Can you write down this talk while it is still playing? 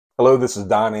Hello, this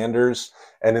is Anders,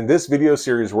 and in this video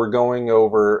series, we're going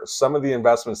over some of the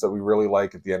investments that we really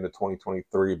like at the end of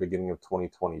 2023, beginning of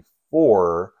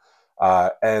 2024.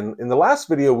 And in the last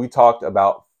video, we talked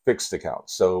about fixed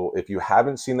accounts. So if you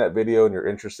haven't seen that video and you're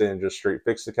interested in just straight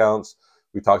fixed accounts,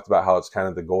 we talked about how it's kind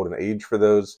of the golden age for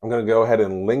those. I'm going to go ahead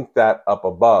and link that up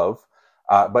above.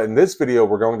 But in this video,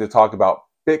 we're going to talk about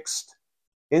fixed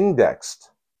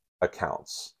indexed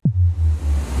accounts.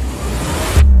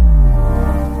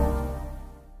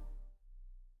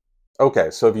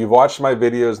 Okay, so if you've watched my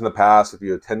videos in the past, if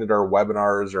you attended our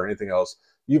webinars or anything else,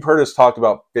 you've heard us talk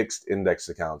about fixed index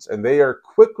accounts, and they are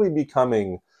quickly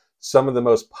becoming some of the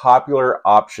most popular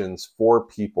options for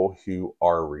people who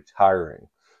are retiring.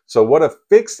 So what a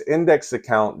fixed index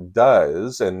account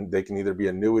does, and they can either be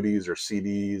annuities or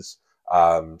CDs.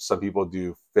 Some people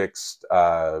do fixed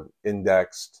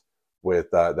indexed with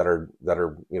that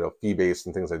are fee-based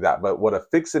and things like that. But what a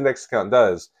fixed index account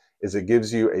does is it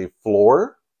gives you a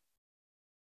floor,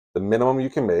 the minimum you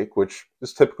can make, which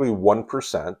is typically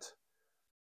 1%,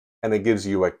 and it gives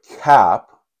you a cap,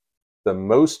 the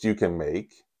most you can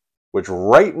make, which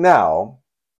right now,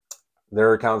 there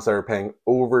are accounts that are paying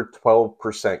over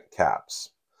 12% caps.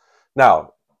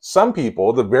 Now, some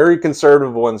people, the very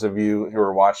conservative ones of you who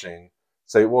are watching,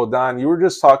 say, well, Don, you were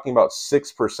just talking about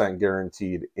 6%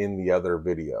 guaranteed in the other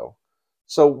video.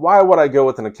 So why would I go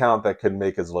with an account that could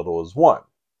make as little as 1?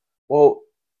 Well,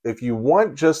 if you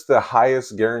want just the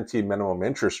highest guaranteed minimum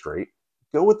interest rate,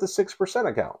 go with the 6%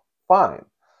 account. Fine.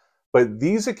 But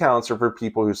these accounts are for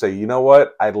people who say, you know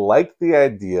what, I like the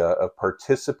idea of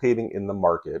participating in the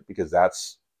market because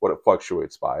that's what it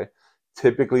fluctuates by.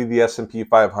 Typically the S&P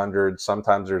 500,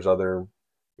 sometimes there's other,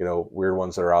 weird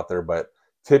ones that are out there, but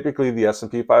typically the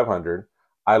S&P 500.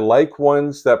 I like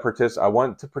ones that I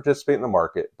want to participate in the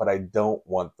market, but I don't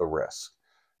want the risk.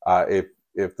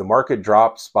 If the market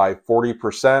drops by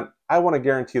 40%, I want to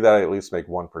guarantee that I at least make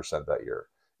 1% that year.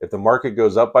 If the market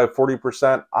goes up by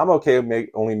 40%, I'm okay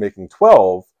only making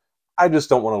 12. I just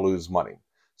don't want to lose money.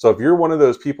 So if you're one of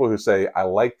those people who say, I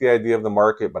like the idea of the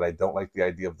market, but I don't like the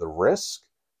idea of the risk,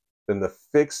 then the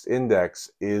fixed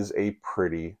index is a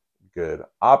pretty good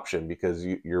option because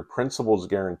your principal is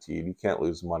guaranteed. You can't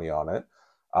lose money on it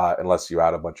unless you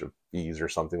add a bunch of fees or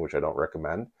something, which I don't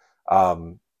recommend.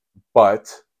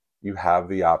 But you have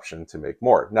the option to make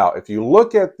more. Now, if you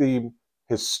look at the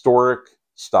historic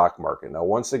stock market, now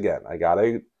once again, I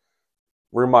gotta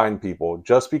remind people,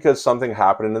 just because something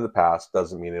happened in the past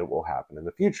doesn't mean it will happen in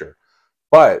the future.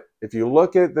 But if you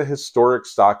look at the historic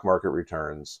stock market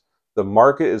returns, the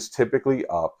market is typically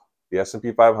up, the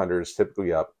S&P 500 is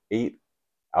typically up 8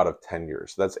 out of 10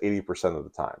 years. So that's 80% of the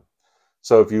time.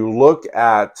 So if you look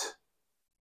at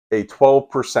a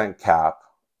 12% cap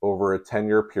over a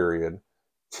 10-year period,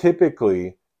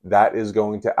 typically that is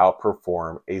going to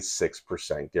outperform a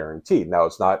 6% guaranteed. Now,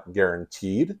 it's not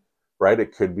guaranteed, right?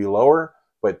 It could be lower,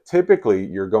 but typically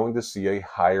you're going to see a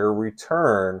higher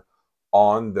return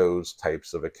on those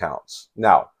types of accounts.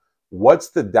 Now, what's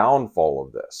the downfall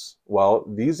of this? Well,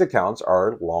 these accounts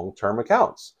are long-term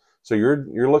accounts. So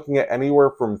you're looking at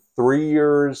anywhere from 3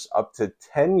 years up to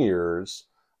 10 years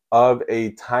of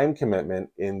a time commitment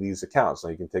in these accounts. Now,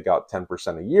 you can take out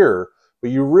 10% a year, but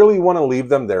you really want to leave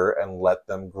them there and let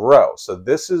them grow. So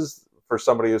this is for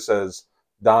somebody who says,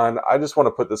 Don, I just want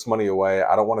to put this money away.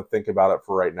 I don't want to think about it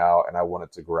for right now, and I want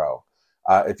it to grow.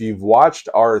 If you've watched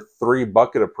our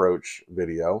 3-bucket approach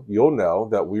video, you'll know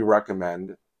that we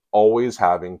recommend always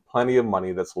having plenty of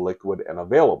money that's liquid and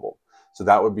available. So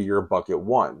that would be your bucket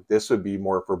 1. This would be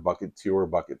more for bucket 2 or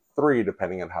bucket 3,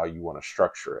 depending on how you want to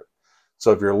structure it.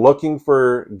 So if you're looking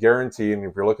for guarantee and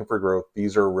if you're looking for growth,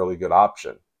 these are a really good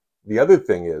option. The other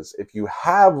thing is, if you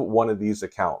have one of these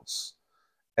accounts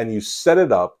and you set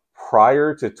it up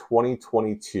prior to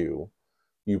 2022,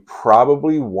 you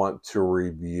probably want to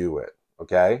review it,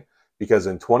 okay? Because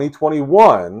in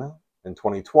 2021, in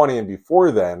 2020 and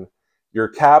before then, your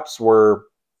caps were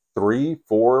 3,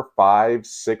 4, 5,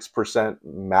 6%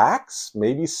 max,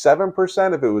 maybe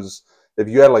 7% if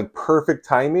you had like perfect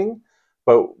timing,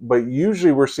 but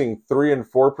usually we're seeing 3 and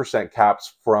 4%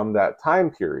 caps from that time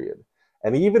period.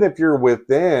 And even if you're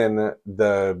within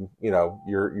the,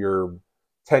 your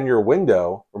 10-year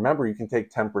window, remember you can take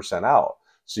 10% out.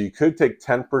 So you could take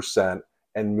 10%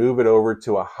 and move it over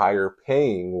to a higher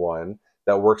paying one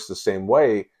that works the same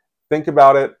way. Think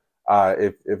about it.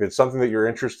 If it's something that you're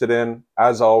interested in,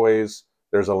 as always,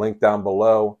 there's a link down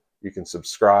below. You can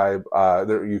subscribe.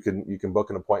 You can book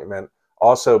an appointment.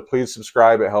 Also, please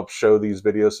subscribe. It helps show these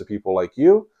videos to people like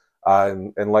you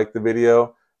and like the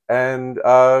video. And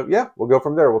yeah, we'll go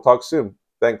from there. We'll talk soon.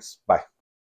 Thanks. Bye.